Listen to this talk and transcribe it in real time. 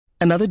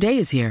Another day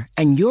is here,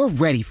 and you're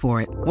ready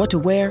for it. What to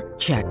wear?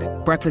 Check.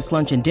 Breakfast,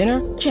 lunch, and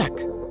dinner? Check.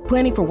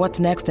 Planning for what's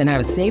next and how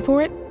to save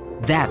for it?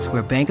 That's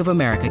where Bank of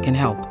America can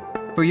help.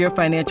 For your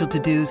financial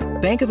to-dos,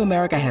 Bank of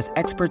America has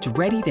experts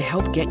ready to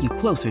help get you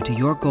closer to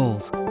your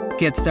goals.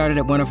 Get started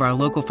at one of our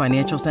local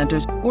financial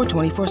centers or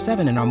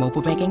 24/7 in our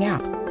mobile banking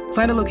app.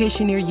 Find a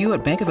location near you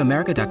at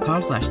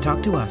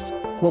bankofamerica.com/talktous.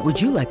 What would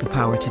you like the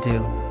power to do?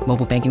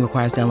 Mobile banking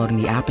requires downloading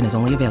the app and is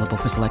only available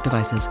for select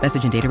devices.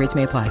 Message and data rates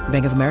may apply.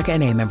 Bank of America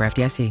N.A., member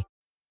FDIC.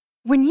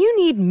 When you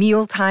need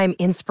mealtime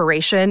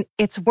inspiration,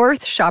 it's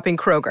worth shopping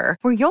Kroger,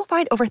 where you'll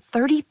find over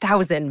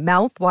 30,000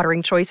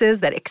 mouth-watering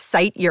choices that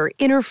excite your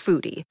inner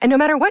foodie. And no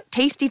matter what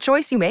tasty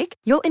choice you make,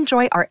 you'll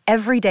enjoy our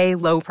everyday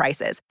low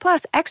prices,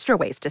 plus extra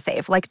ways to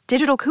save, like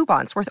digital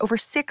coupons worth over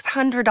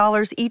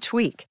 $600 each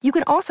week. You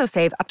can also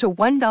save up to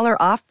 $1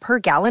 off per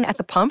gallon at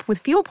the pump with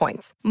fuel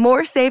points.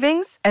 More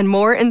savings and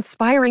more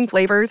inspiring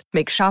flavors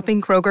make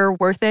shopping Kroger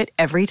worth it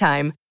every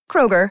time.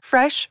 Kroger,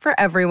 fresh for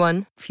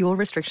everyone. Fuel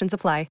restrictions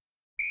apply.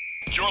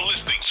 You're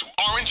listening to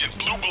Orange and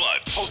Blue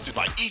Bloods, hosted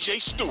by EJ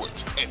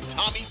Stewart and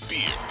Tommy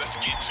Beer. Let's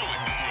get to it,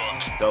 New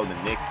York. So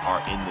the Knicks are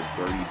in the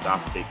dirty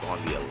South to take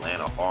on the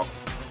Atlanta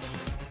Hawks.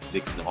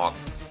 Knicks and the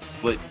Hawks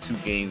split 2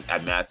 games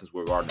at Madison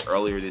Square Garden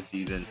earlier this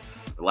season.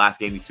 The last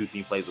game these two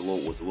teams played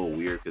was a little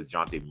weird because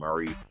Jonte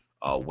Murray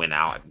went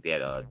out. I think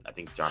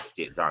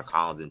they had John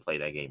Collins didn't play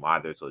that game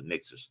either. So the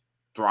Knicks just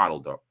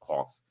throttled the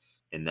Hawks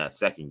in that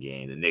second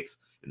game. The Knicks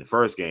in the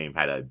first game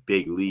had a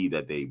big lead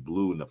that they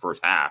blew in the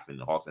first half, and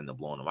the Hawks ended up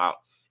blowing them out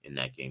in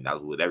that game. That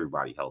was with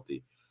everybody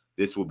healthy.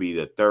 This will be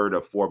the third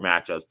of 4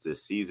 matchups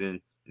this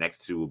season.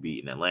 Next 2 will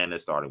be in Atlanta,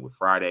 starting with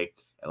Friday.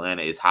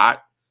 Atlanta is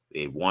hot.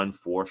 They've won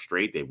 4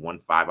 straight. They've won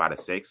 5 out of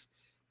 6.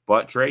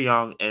 But Trae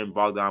Young and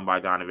Bogdan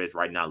Bogdanovic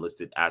right now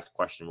listed as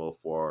questionable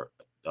for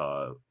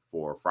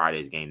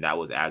Friday's game. That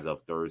was as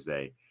of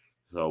Thursday.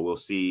 So we'll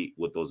see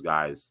what those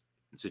guys'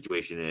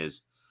 situation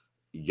is.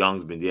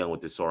 Young's been dealing with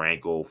this sore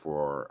ankle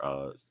for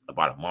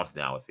about a month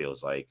now, it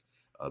feels like.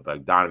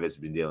 Bogdanovic's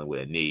been dealing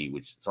with a knee,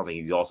 which is something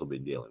he's also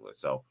been dealing with.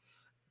 So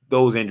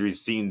those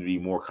injuries seem to be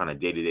more kind of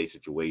day-to-day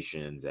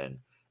situations. And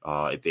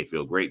if they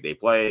feel great, they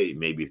play.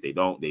 Maybe if they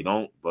don't, they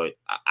don't. But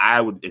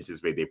I would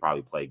anticipate they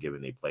probably play, given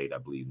they played, I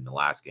believe, in the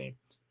last game.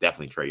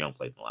 Definitely Trae Young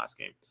played in the last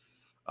game.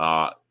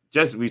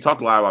 We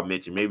talked a lot about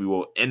Mitch, and maybe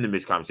we'll end the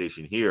Mitch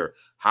conversation here.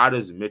 How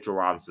does Mitchell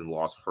Robinson's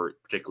loss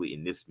hurt, particularly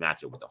in this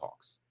matchup with the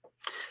Hawks?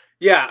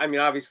 Yeah, I mean,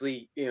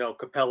 obviously,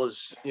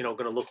 Capella's, going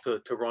to look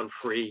to run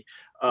free.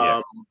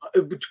 A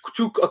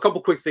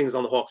couple quick things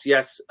on the Hawks.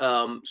 Yes.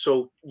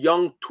 So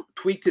Young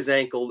tweaked his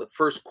ankle the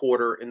first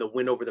quarter in the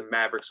win over the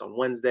Mavericks on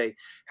Wednesday,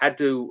 had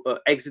to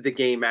exit the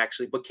game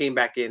actually, but came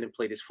back in and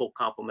played his full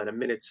complement of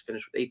minutes,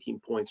 finished with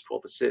 18 points,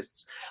 12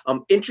 assists.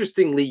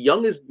 Interestingly,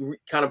 Young is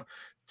kind of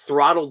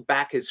throttled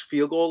back his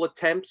field goal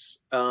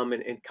attempts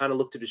and kind of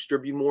looked to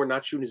distribute more,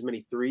 not shooting as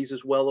many threes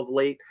as well of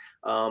late.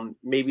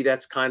 Maybe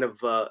that's kind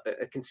of a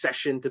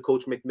concession to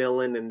Coach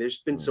McMillan, and there's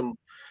been some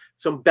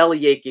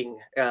belly aching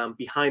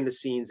behind the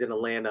scenes in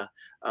Atlanta,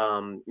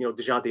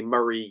 DeJounte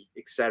Murray,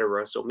 et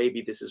cetera. So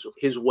maybe this is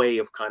his way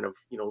of kind of,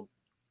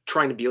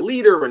 trying to be a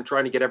leader and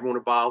trying to get everyone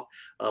involved.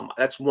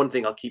 That's one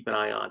thing I'll keep an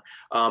eye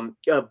on.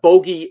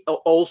 Bogey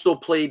also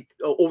played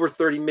over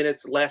 30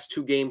 minutes last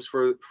 2 games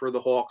for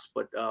the Hawks,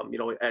 but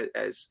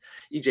as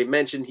EJ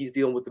mentioned, he's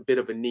dealing with a bit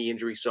of a knee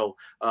injury. So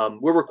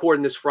we're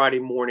recording this Friday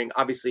morning,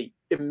 obviously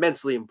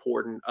immensely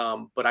important,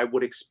 but I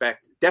would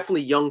expect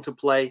definitely Young to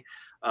play.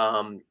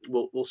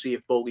 We'll see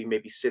if Bogey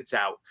maybe sits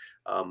out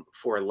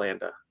for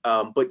Atlanta.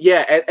 But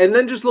yeah, and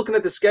then just looking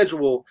at the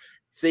schedule,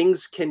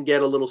 things can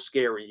get a little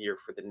scary here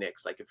for the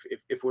Knicks. Like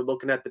if we're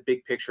looking at the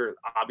big picture,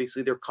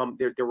 obviously they're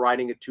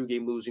riding a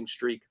 2-game losing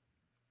streak.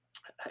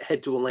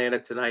 Head to Atlanta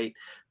tonight,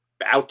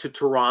 out to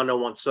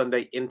Toronto on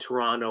Sunday in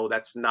Toronto.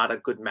 That's not a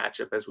good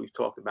matchup, as we've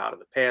talked about in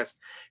the past.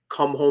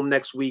 Come home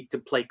next week to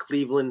play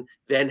Cleveland,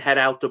 then head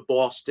out to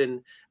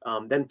Boston,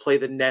 then play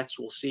the Nets.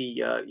 We'll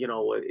see.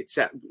 It's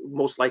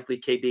most likely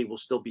KD will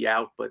still be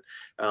out, but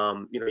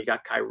you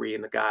got Kyrie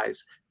and the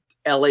guys.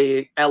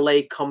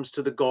 LA comes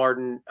to the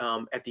Garden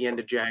at the end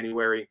of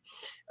January.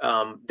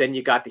 Then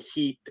you got the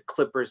Heat, the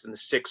Clippers, and the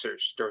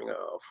Sixers during a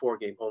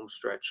 4-game home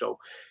stretch. So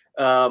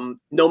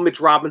no Mitch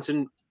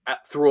Robinson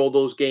through all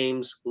those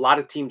games. A lot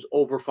of teams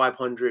over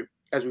 500.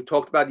 As we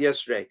talked about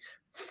yesterday,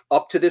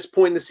 up to this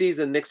point in the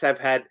season, Knicks have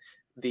had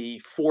the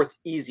 4th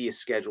easiest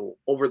schedule.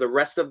 Over the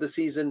rest of the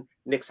season,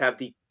 Knicks have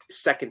the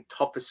 2nd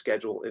toughest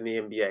schedule in the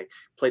NBA.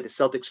 Play the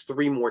Celtics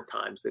 3 more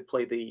times. They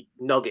play the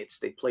Nuggets.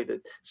 They play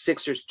the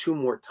Sixers 2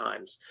 more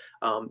times.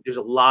 There's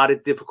a lot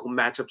of difficult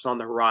matchups on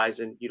the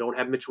horizon. You don't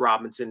have Mitch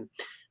Robinson.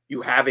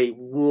 You have a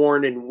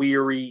worn and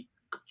weary,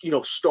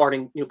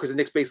 starting, because the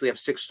Knicks basically have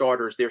 6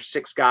 starters. Their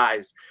 6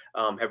 guys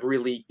have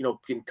really,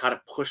 been kind of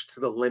pushed to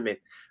the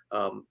limit.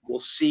 We'll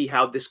see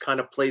how this kind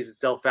of plays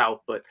itself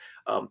out. But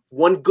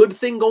one good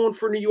thing going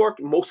for New York,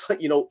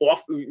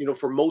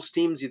 for most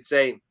teams, you'd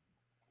say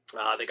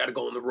They got to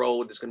go on the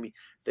road. There's going to be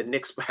the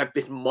Knicks have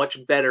been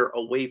much better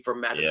away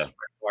from Madison Yeah.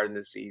 Square Garden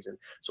this season.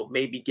 So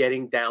maybe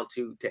getting down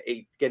to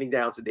getting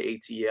down to the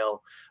ATL,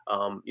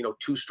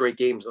 2 straight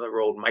games on the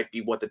road might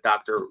be what the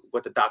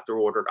doctor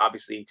ordered.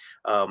 Obviously,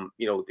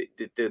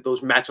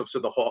 those matchups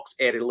with the Hawks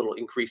added a little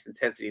increased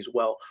intensity as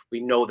well. We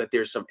know that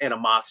there's some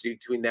animosity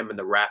between them and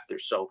the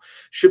Raptors, so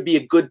should be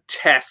a good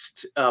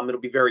test. It'll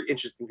be very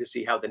interesting to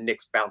see how the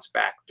Knicks bounce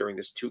back during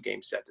this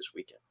 2-game set this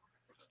weekend.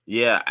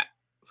 Yeah.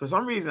 For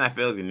some reason, I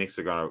feel like the Knicks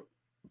are going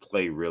to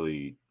play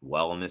really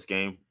well in this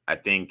game. I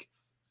think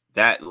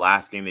that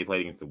last game they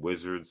played against the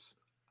Wizards,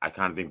 I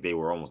kind of think they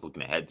were almost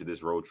looking ahead to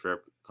this road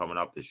trip coming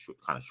up, this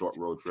kind of short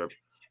road trip,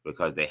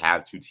 because they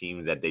have 2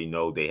 teams that they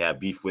know they have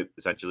beef with,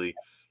 essentially.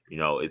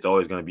 It's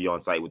always going to be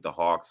on site with the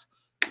Hawks.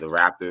 The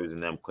Raptors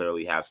and them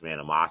clearly have some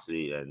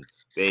animosity, and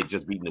they had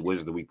just beaten the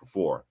Wizards the week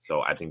before.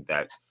 So I think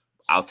that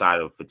outside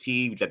of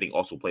fatigue, which I think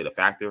also played a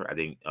factor, I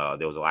think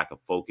there was a lack of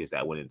focus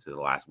that went into the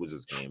last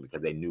Wizards game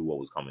because they knew what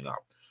was coming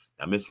up.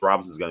 Now, Mitch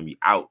Robinson is going to be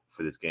out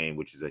for this game,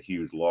 which is a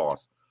huge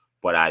loss.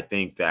 But I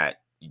think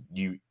that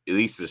you, at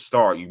least to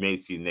start, you may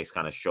see the Knicks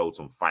kind of show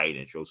some fight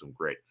and show some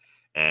grit.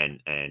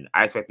 And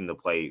I expect them to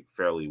play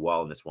fairly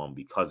well in this one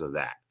because of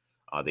that.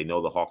 They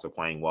know the Hawks are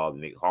playing well.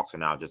 The Hawks are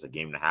now just a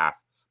game and a half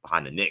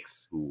behind the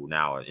Knicks, who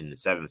now are in the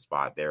 7th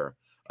spot. They're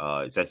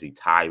essentially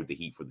tied with the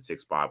Heat for the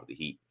 6th spot, but the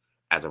Heat,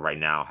 as of right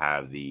now,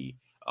 have the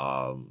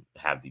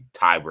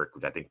tiebreak,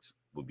 which I think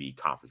would be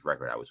conference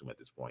record, I would assume, at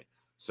this point.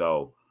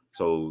 So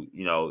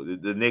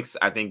the Knicks,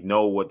 I think,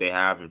 know what they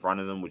have in front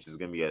of them, which is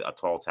going to be a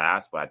tall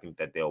task, but I think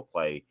that they'll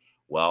play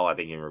well. I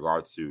think in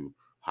regards to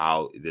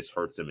how this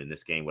hurts them in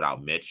this game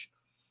without Mitch.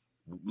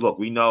 Look,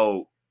 we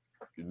know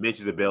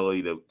Mitch's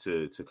ability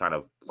to kind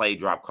of play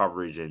drop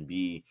coverage and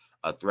be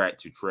a threat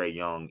to Trae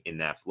Young in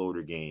that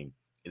floater game,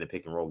 in the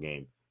pick and roll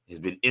game, has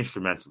been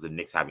instrumental to the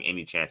Knicks having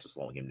any chance of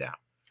slowing him down.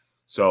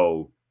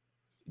 So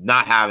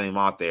not having him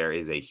out there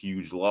is a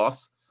huge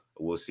loss.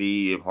 We'll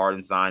see if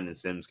Hartenstein and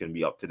Sims can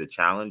be up to the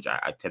challenge.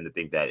 I tend to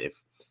think that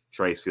if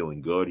Trae's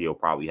feeling good, he'll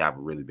probably have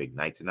a really big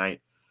night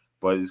tonight.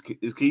 But his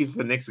key for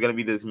the Knicks is going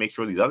to be to make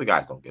sure these other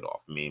guys don't get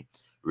off. I mean,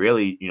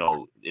 really,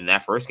 in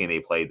that first game they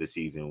played this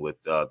season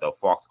with the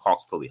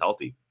Hawks fully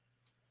healthy,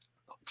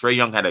 Trae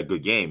Young had a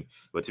good game,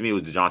 but to me it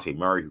was DeJounte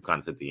Murray who kind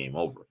of took the game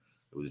over.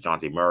 It was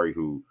DeJounte Murray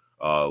who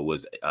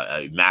was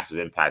a massive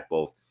impact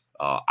both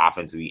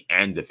offensively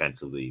and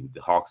defensively.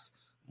 The Hawks,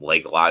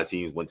 like a lot of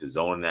teams, went to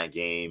zone in that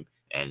game,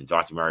 and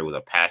DeJounte Murray was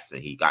a passer.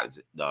 He got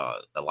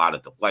a lot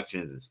of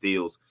deflections and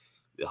steals.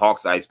 The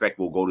Hawks, I expect,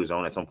 will go to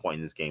zone at some point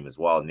in this game as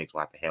well. The Knicks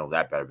will have to handle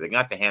that better. But they're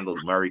going to have to handle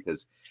Murray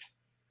because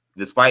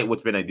despite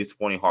what's been a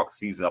disappointing Hawks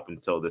season up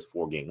until this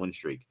 4-game win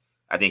streak,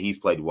 I think he's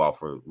played well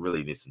for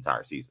really this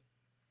entire season.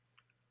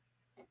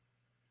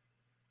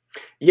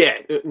 Yeah,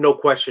 no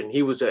question.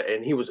 He was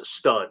a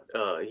stud.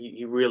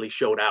 He really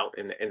showed out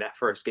in that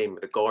first game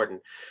of the Garden.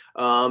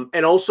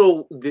 And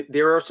also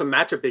there are some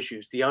matchup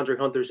issues. DeAndre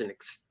Hunter's an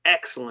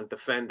excellent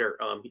defender.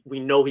 We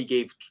know he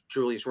gave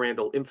Julius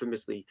Randle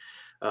infamously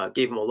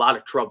gave him a lot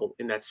of trouble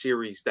in that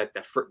series, that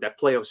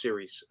playoff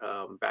series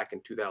back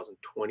in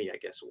 2020, I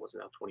guess it was,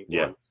 now 21.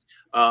 Yeah.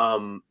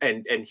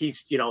 And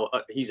he's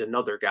he's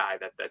another guy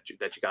that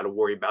you got to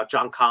worry about.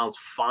 John Collins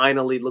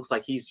finally looks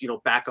like he's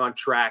back on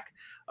track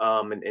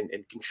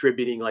and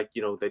contributing like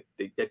that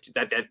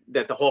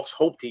the Hawks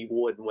hoped he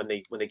would when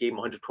they gave him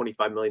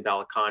 $125 million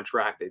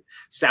contract. It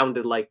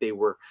sounded like they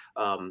were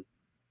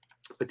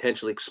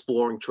potentially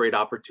exploring trade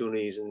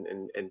opportunities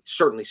and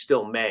certainly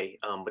still may.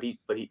 But he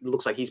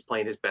looks like he's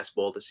playing his best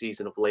ball this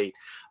season of late.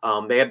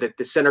 They have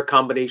the center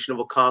combination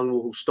of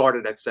Okongwu, who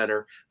started at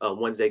center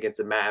Wednesday against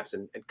the Mavs,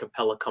 and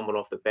Capella coming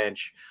off the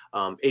bench.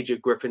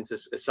 AJ Griffin's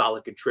a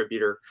solid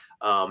contributor.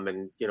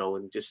 And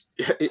just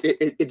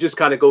it just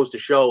kind of goes to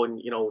show,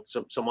 and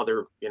some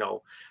other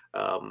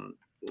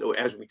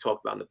as we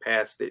talked about in the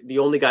past, the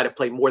only guy to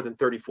play more than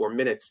 35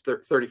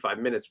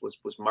 minutes was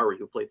Murray,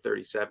 who played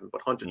 37,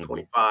 but Hunter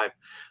 25,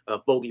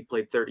 Bogey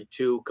played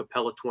 32,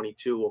 Capella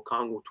 22,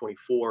 Okongwu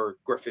 24,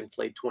 Griffin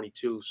played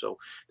 22. So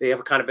they have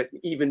a kind of an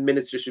even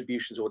minutes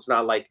distribution. So it's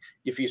not like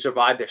if you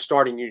survive their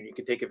starting unit, you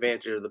can take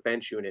advantage of the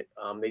bench unit.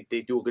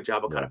 They do a good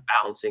job of kind of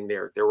balancing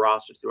their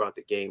rosters throughout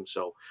the game.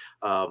 So,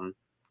 and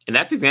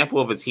that's an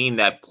example of a team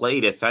that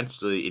played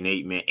essentially an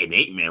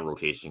eight-man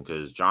rotation,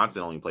 because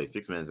Johnson only played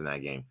 6 minutes in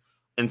that game.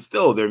 And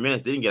still, their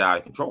minutes didn't get out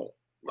of control.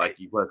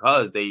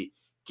 Because they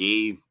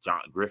gave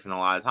Griffin a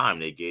lot of time.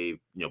 They gave,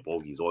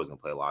 Bogey's always going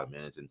to play a lot of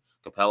minutes. And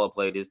Capella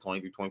played his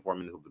 23, 24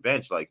 minutes off the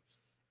bench. I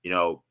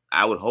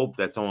would hope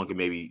that someone could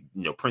maybe,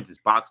 print this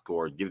box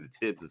score, give the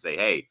tip and say,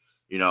 hey,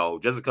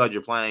 just because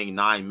you're playing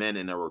 9 men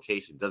in a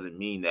rotation doesn't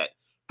mean that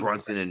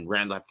Brunson and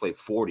Randall have to play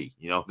 40,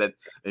 or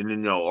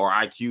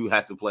IQ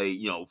has to play,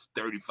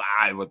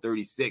 35 or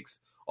 36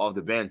 off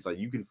the bench. Like,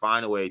 you can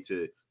find a way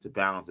to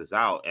balance this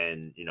out.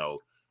 And,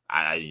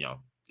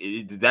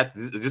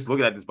 just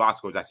looking at this box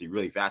score is actually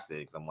really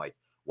fascinating, because I'm like,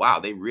 wow,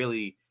 they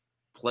really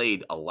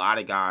played a lot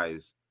of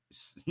guys,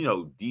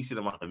 decent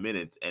amount of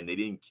minutes, and they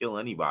didn't kill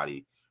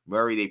anybody.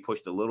 Murray, they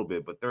pushed a little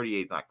bit, but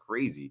 38 is not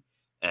crazy.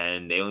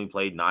 and they only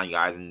played 9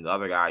 guys, and the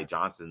other guy,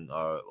 Johnson,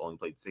 only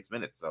played 6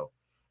 minutes. So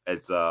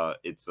it's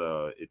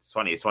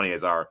funny. It's funny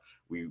as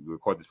we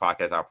record this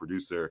podcast, our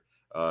producer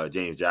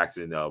James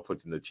Jackson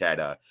puts in the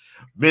chat,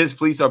 men's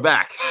police are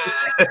back.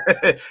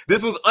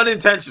 This was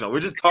unintentional.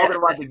 We're just talking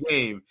about the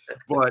game,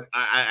 but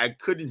I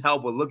couldn't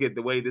help but look at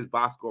the way this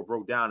box score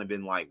broke down and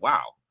been like,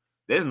 wow,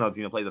 there's another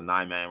team that plays a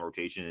 9-man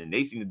rotation, and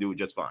they seem to do it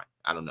just fine.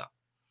 I don't know.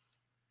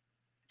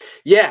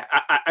 Yeah,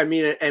 I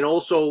mean, and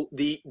also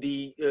the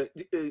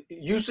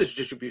usage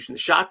distribution, the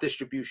shot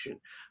distribution.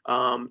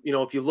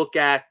 If you look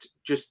at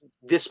just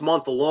this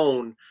month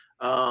alone,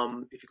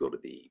 if you go to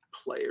the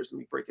players, let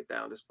me break it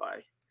down just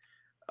by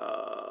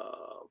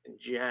in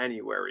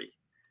January.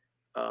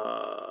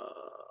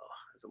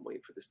 As I'm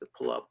waiting for this to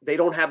pull up, they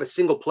don't have a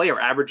single player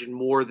averaging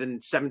more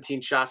than 17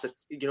 shots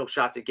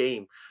a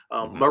game.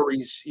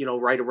 Murray's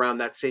right around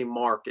that same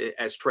mark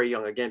as Trae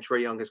Young. Again,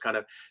 Trae Young has kind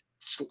of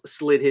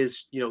slid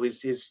his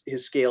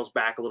scales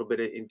back a little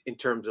bit in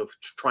terms of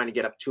trying to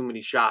get up too many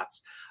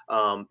shots.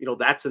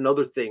 That's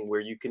another thing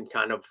where you can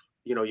kind of,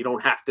 you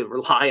don't have to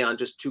rely on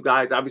just 2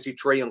 guys. Obviously,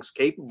 Trae Young's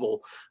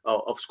capable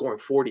of scoring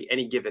 40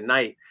 any given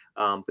night,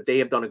 but they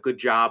have done a good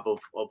job of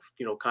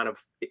kind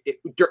of,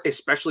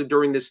 especially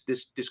during this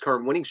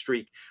current winning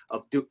streak,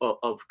 of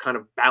kind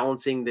of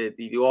balancing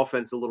the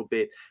offense a little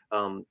bit.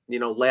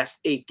 Last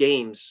 8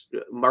 games,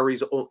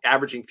 Murray's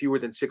averaging fewer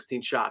than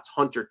 16 shots.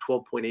 Hunter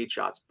 12.8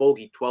 shots.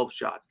 Bogey 12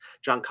 shots.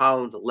 John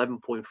Collins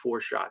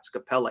 11.4 shots.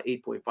 Capella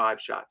 8.5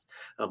 shots.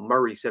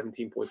 Murray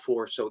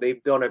 17.4. So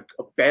they've done a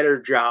better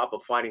job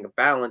of finding a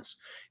balance.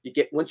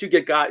 Once you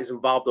get guys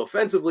involved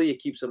offensively, it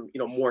keeps them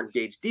more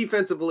engaged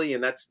defensively,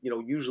 and that's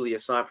usually a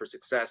sign for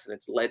success, and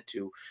it's led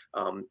to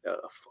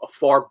a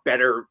far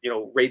better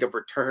rate of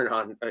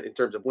return in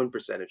terms of win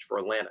percentage for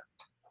Atlanta.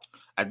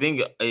 I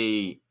think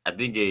a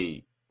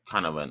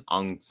kind of an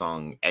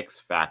unsung X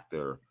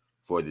factor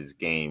for this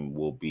game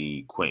will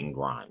be Quentin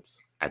Grimes.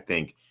 I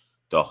think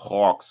the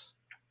Hawks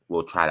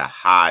will try to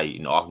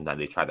hide, oftentimes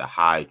they try to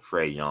hide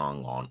Trae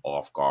Young on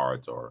off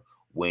guards or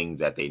wings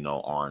that they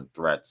know aren't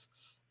threats.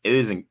 It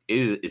is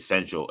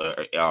essential.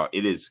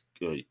 It is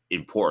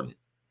important.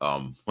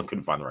 I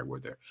couldn't find the right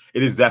word there.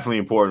 It is definitely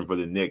important for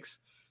the Knicks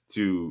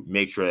to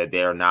make sure that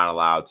they are not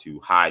allowed to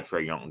hide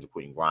Trae Young into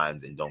Quentin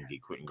Grimes and don't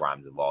get Quentin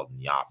Grimes involved in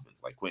the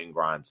offense. Like Quentin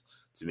Grimes,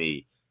 to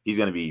me, he's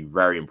going to be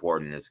very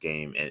important in this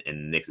game and the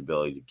Knicks'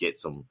 ability to get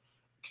some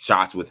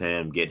shots with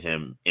him, get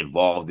him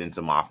involved in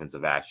some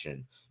offensive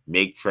action,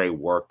 make Trae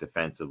work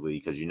defensively,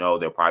 because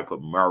they'll probably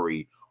put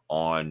Murray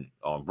on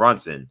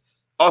Brunson.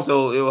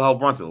 Also, it will help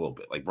Brunson a little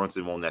bit. Like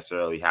Brunson won't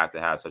necessarily have to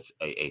have such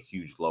a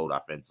huge load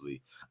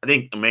offensively. I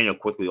think Emmanuel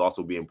Quickly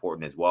also be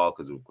important as well,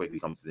 because when Quickly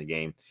comes to the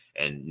game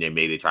and then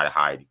maybe they try to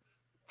hide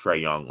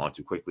Trae Young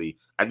onto Quickly,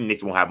 I think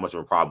Knicks won't have much of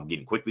a problem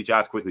getting Quickly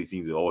shots. Quickly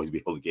seems to always be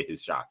able to get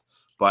his shots.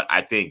 But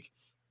I think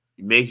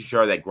making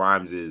sure that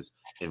Grimes is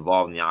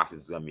involved in the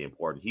offense is going to be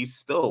important. He's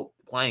still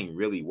playing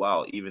really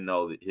well, even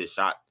though his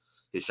shots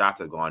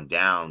have gone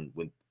down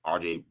with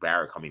RJ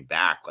Barrett coming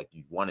back. Like,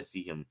 you want to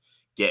see him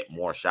get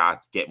more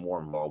shots, get more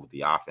involved with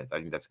the offense. I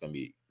think that's going to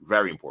be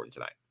very important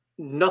tonight.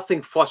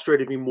 Nothing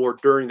frustrated me more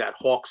during that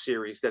Hawks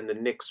series than the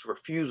Knicks'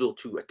 refusal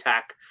to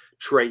attack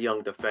Trae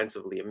Young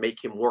defensively and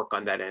make him work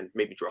on that end,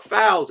 maybe draw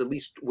fouls, at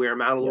least wear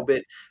him out a little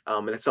bit.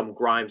 And that's something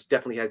Grimes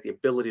definitely has the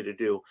ability to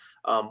do.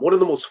 One of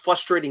the most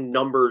frustrating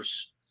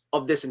numbers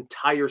of this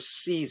entire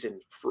season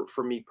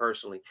for me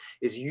personally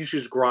is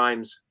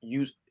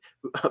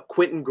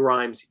Quentin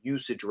Grimes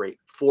usage rate,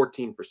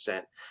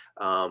 14%.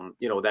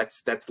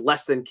 That's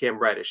less than Cam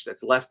Reddish.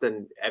 That's less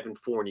than Evan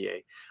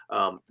Fournier.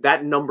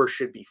 That number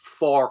should be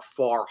far,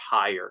 far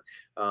higher.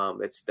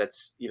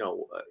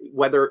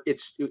 Whether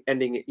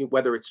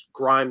it's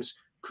Grimes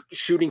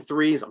shooting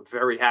threes, I'm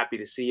very happy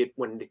to see it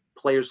when the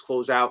players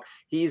close out.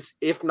 He's,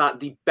 if not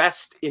the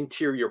best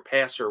interior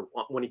passer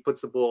when he puts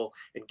the ball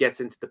and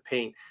gets into the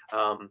paint.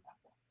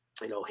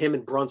 Him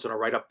and Brunson are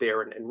right up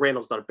there, and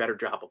Randall's done a better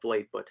job of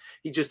late, but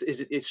he just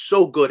is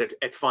so good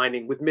at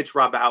finding, with Mitch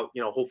Rob out,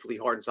 hopefully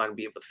Hardenstein will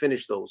be able to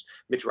finish those.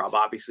 Mitch Rob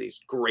obviously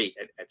is great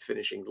at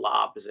finishing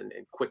lobs and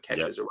quick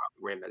catches around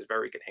the rim, has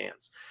very good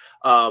hands.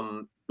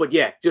 But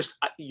yeah, just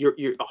you're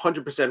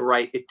 100%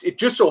 right. It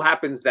just so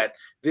happens that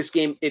this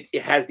game,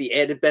 it has the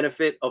added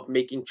benefit of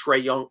making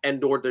Trae Young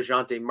and/or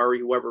DeJounte Murray,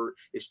 whoever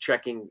is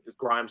checking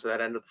Grimes at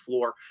that end of the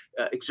floor,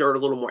 exert a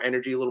little more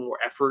energy, a little more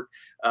effort.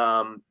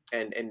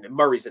 And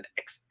Murray's an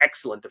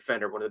excellent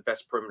defender, one of the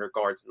best perimeter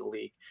guards in the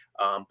league.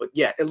 But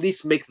yeah, at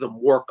least make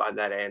them work on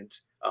that end.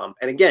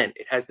 And again,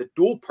 it has the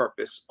dual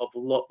purpose of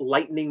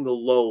lightening the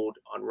load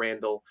on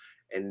Randall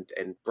and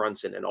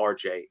Brunson and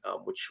RJ,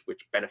 which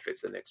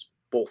benefits the Knicks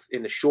both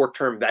in the short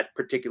term, that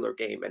particular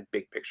game, and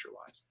big picture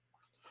wise.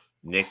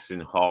 Knicks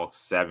and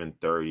Hawks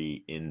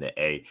 7:30 in the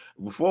A.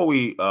 Before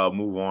we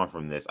move on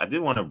from this, I did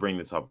want to bring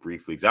this up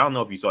briefly because I don't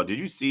know if you saw. Did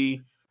you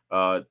see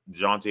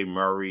DeJounte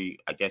Murray?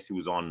 I guess he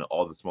was on the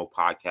All the Smoke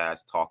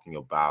podcast talking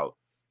about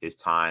his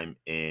time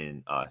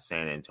in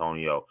San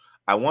Antonio.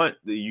 I want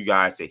you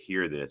guys to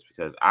hear this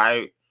because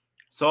I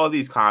saw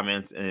these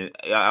comments, and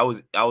I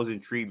was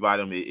intrigued by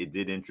them. It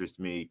did interest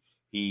me.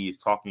 He's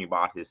talking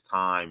about his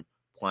time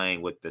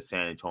playing with the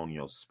San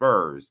Antonio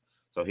Spurs.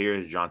 So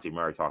here's Dejounte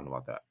Murray talking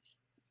about that.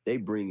 They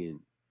bring in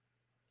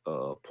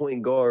a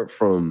point guard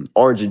from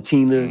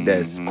Argentina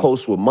that's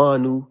close with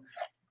Manu,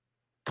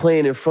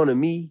 playing in front of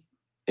me.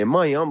 And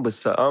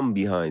I'm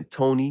behind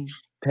Tony,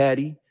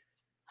 Patty,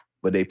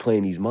 but they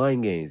playing these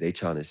mind games. They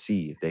trying to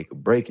see if they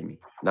could break me,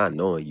 not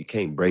knowing you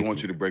can't break me. They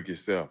want you to break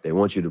yourself. They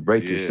want you to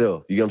break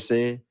yourself. You know what I'm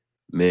saying?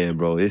 Man,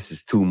 bro, this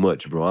is too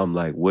much, bro. I'm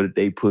like, what did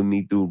they put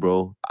me through,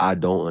 bro? I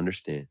don't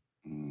understand.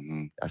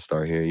 I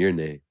start hearing your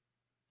name.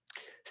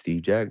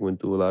 Steve Jack went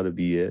through a lot of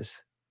BS.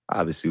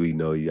 Obviously, we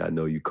know you. I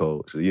know you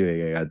cold, so you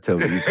ain't got to tell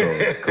me you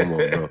cold. Come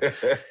on, bro.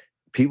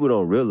 People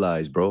don't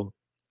realize, bro.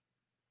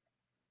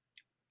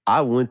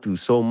 I went through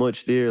so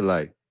much there.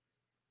 Like,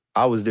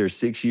 I was there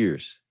 6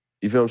 years.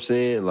 You feel what I'm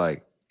saying?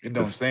 Like, it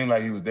don't seem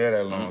like you was there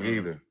that long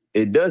either.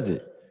 It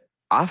doesn't.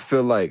 I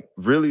feel like,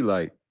 really,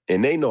 like,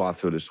 and they know I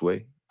feel this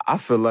way. I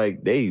feel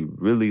like they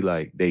really,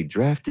 like, they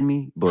drafted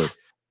me, but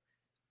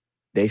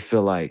they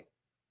feel like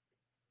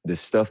the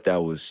stuff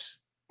that was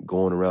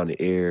going around the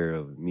air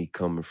of me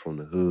coming from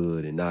the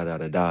hood and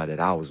that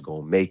I was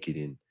going to make it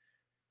in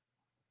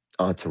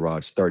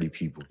entourage, 30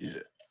 people. Yeah.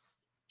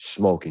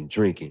 Smoking,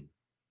 drinking,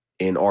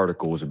 in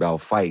articles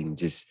about fighting,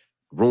 just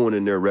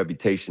ruining their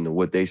reputation and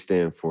what they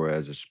stand for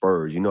as a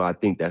Spurs. You know, I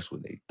think that's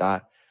what they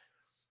thought,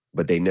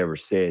 but they never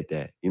said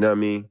that. You know what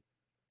I mean?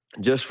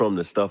 Just from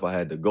the stuff I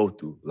had to go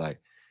through. Like,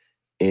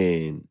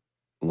 and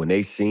when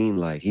they seen,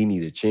 like, he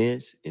need a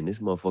chance and this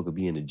motherfucker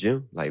be in the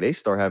gym, like, they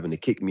start having to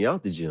kick me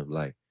out the gym.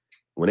 Like,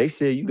 when they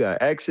said you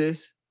got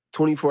access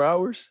 24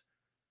 hours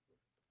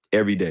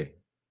every day,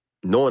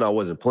 knowing I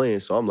wasn't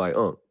playing, so I'm like,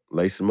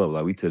 lace him up.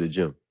 Like, we to the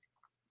gym.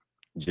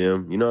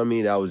 You know what I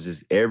mean? That was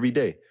just every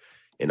day.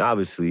 And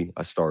obviously,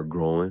 I started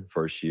growing.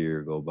 First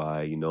year go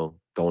by, you know,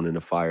 thrown in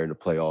the fire in the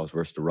playoffs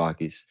versus the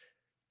Rockets.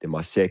 Then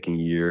my second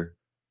year,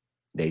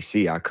 they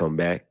see I come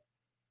back,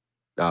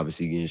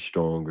 obviously getting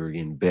stronger,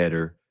 getting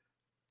better.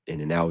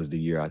 And then that was the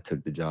year I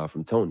took the job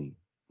from Tony.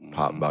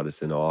 Pop about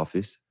us in the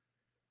office.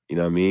 You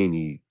know what I mean?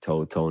 He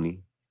told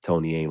Tony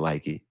ain't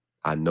like it.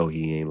 I know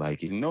he ain't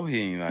like it. You know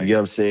he ain't like it. You know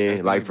what I'm saying?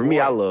 That's like, for me,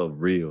 I love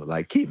real.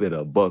 Like, keep it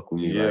a buck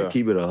with me. Yeah. Like,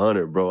 keep it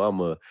 100, bro.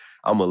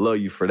 I'ma love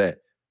you for that.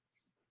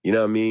 You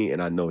know what I mean?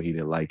 And I know he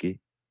didn't like it.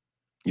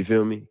 You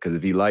feel me? Because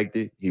if he liked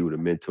it, he would have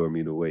mentored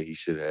me the way he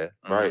should have.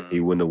 Right. He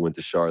wouldn't have went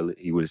to Charlotte.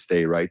 He would have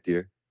stayed right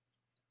there.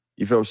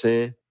 You feel what I'm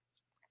saying?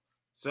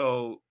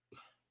 So,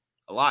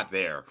 a lot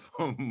there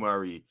from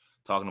Murray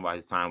talking about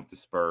his time with the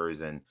Spurs,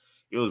 and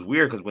it was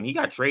weird because when he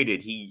got traded,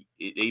 he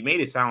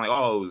made it sound like,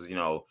 oh, it was, you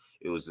know,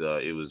 it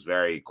was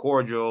very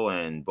cordial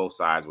and both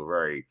sides were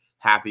very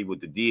happy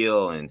with the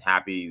deal and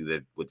happy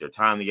that with their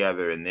time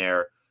together. And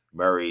there,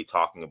 Murray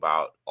talking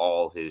about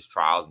all his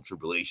trials and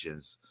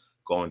tribulations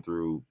going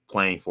through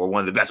playing for one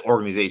of the best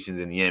organizations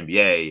in the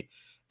NBA.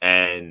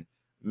 And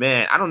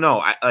man, I don't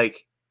know.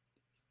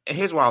 And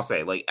here's what I'll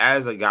say. Like,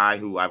 as a guy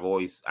who I've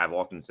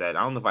often said,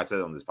 I don't know if I said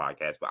it on this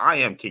podcast, but I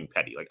am King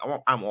Petty. Like,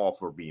 I'm all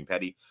for being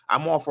petty.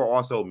 I'm all for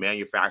also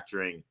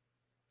manufacturing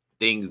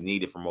things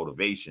needed for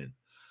motivation.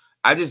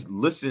 I just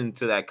listened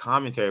to that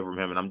commentary from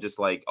him, and I'm just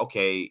like,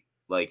 okay,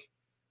 like,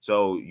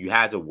 so you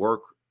had to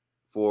work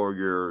for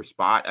your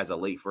spot as a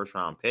late first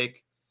round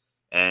pick,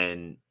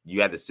 and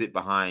you had to sit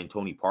behind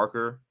Tony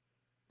Parker.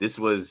 This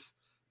was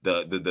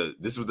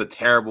this was a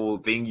terrible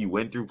thing you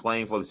went through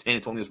playing for the San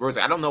Antonio Spurs.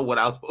 I don't know what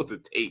I was supposed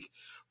to take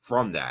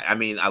from that. I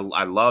mean, I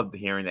loved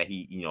hearing that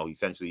he, you know, he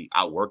essentially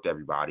outworked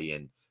everybody,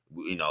 and,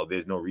 you know,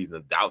 there's no reason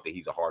to doubt that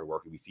he's a hard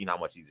worker. We've seen how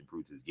much he's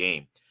improved his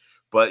game.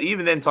 But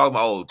even then, talking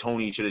about, oh,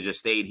 Tony should have just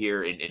stayed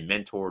here and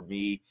mentored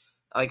me.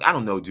 Like, I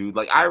don't know, dude.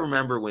 Like, I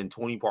remember when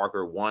Tony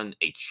Parker won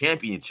a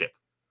championship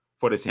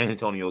for the San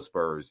Antonio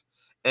Spurs,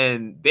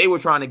 and they were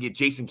trying to get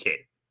Jason Kidd.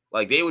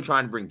 Like, they were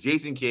trying to bring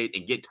Jason Kidd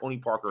and get Tony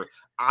Parker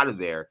out of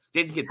there.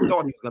 Jason Kidd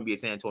thought he was going to be a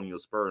San Antonio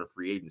Spur in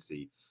free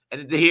agency.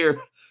 And to hear,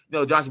 you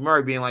know, Dejounte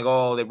Murray being like,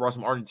 oh, they brought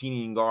some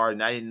Argentinian guard,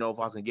 and I didn't know if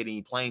I was going to get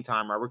any playing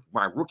time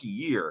my rookie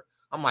year.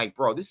 I'm like,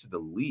 bro, this is the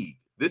league.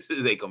 This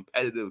is a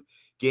competitive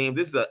game.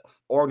 This is an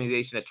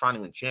organization that's trying to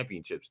win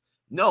championships.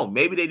 No,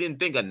 maybe they didn't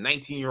think a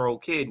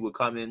 19-year-old kid would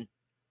come in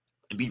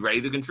and be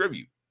ready to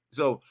contribute.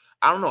 So,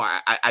 I don't know.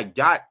 I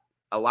got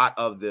a lot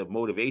of the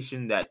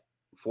motivation that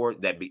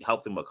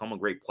helped him become a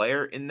great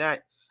player in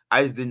that.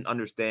 I just didn't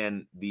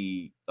understand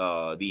the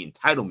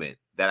entitlement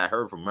that I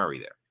heard from Murray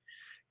there.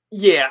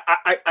 Yeah,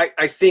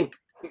 I think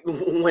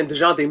when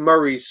Dejounte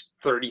Murray's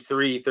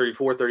 33,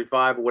 34,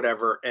 35 or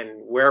whatever,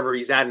 and wherever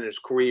he's at in his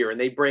career, and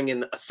they bring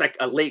in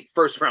a late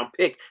first round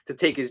pick to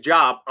take his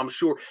job, I'm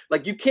sure,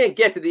 like, you can't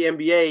get to the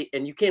NBA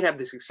and you can't have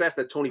the success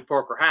that Tony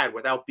Parker had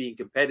without being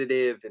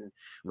competitive and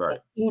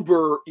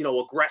uber, you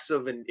know,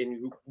 aggressive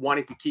and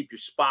wanting to keep your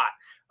spot.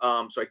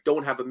 So I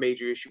don't have a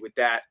major issue with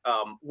that.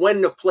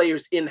 When the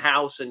player's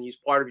in-house and he's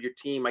part of your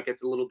team, I guess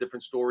it's a little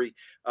different story.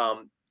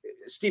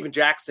 Stephen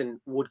Jackson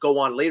would go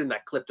on later in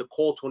that clip to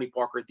call Tony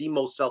Parker the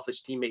most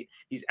selfish teammate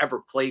he's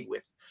ever played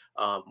with,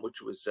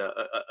 which was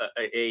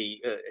a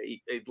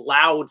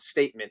loud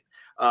statement.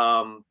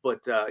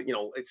 But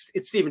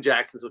it's Stephen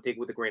Jackson, so take it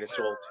with a grain of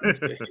salt.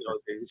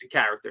 He's a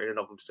character in and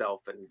of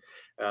himself, and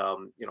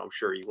I'm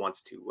sure he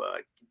wants to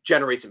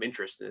generate some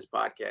interest in his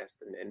podcast,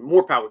 and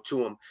more power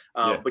to him.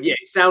 But yeah,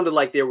 it sounded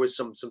like there was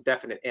some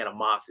definite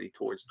animosity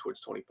towards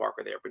Tony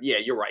Parker there. But yeah,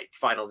 you're right,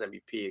 Finals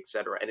MVP,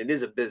 etc. And it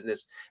is a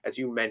business, as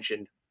you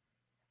mentioned.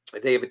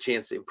 They have a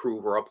chance to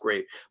improve or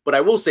upgrade. But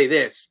I will say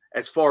this,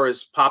 as far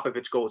as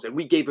Popovich goes, and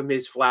we gave him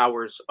his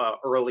flowers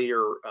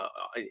earlier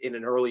in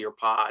an earlier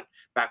pod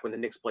back when the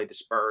Knicks played the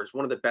Spurs.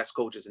 One of the best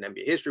coaches in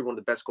NBA history, one of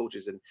the best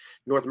coaches in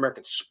North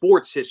American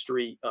sports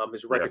history.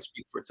 His record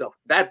speaks for itself.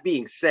 That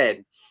being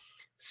said,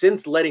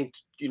 since letting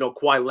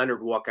Kawhi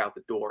Leonard walk out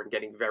the door and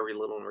getting very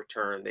little in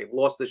return, they've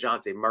lost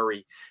DeJounte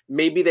Murray.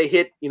 Maybe they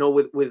hit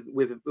with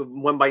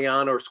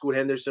Wembanyama or Scoot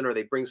Henderson, or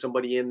they bring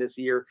somebody in this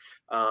year.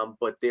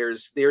 But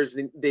there's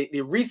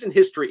the recent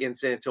history in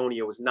San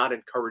Antonio is not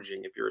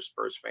encouraging if you're a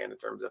Spurs fan in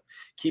terms of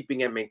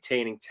keeping and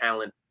maintaining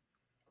talent.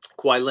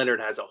 Kawhi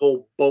Leonard has a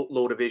whole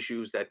boatload of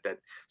issues that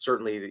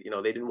certainly, they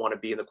didn't want to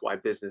be in the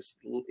Kawhi business,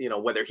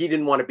 whether he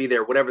didn't want to be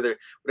there, whatever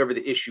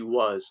the issue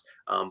was.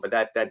 But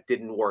that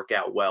didn't work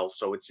out well.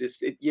 So it's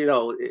just,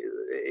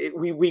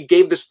 we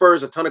gave the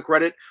Spurs a ton of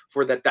credit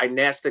for that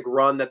dynastic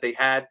run that they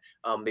had.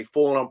 They've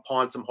fallen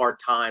upon some hard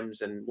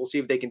times, and we'll see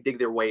if they can dig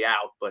their way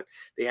out. But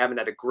they haven't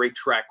had a great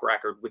track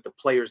record with the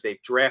players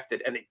they've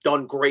drafted, and they've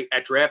done great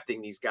at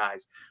drafting these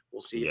guys.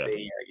 We'll see if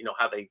they,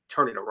 how they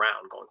turn it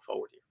around going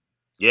forward here.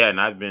 Yeah,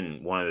 and I've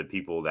been one of the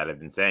people that have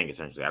been saying,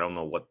 essentially, I don't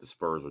know what the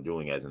Spurs are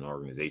doing as an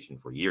organization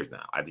for years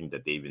now. I think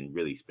that they've been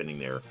really spinning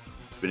their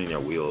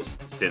wheels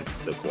since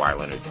the Kawhi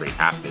Leonard trade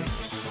happened.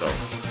 So,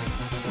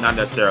 have not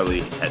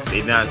necessarily been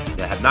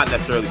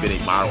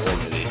a model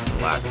organization in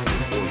the last 4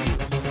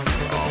 years.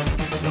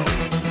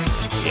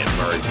 Again,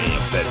 Murray being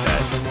upset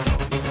that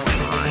he's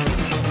playing behind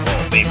the Hall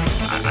of Fame.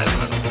 I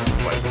don't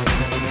quite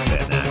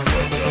understand that,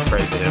 but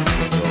credit to him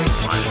for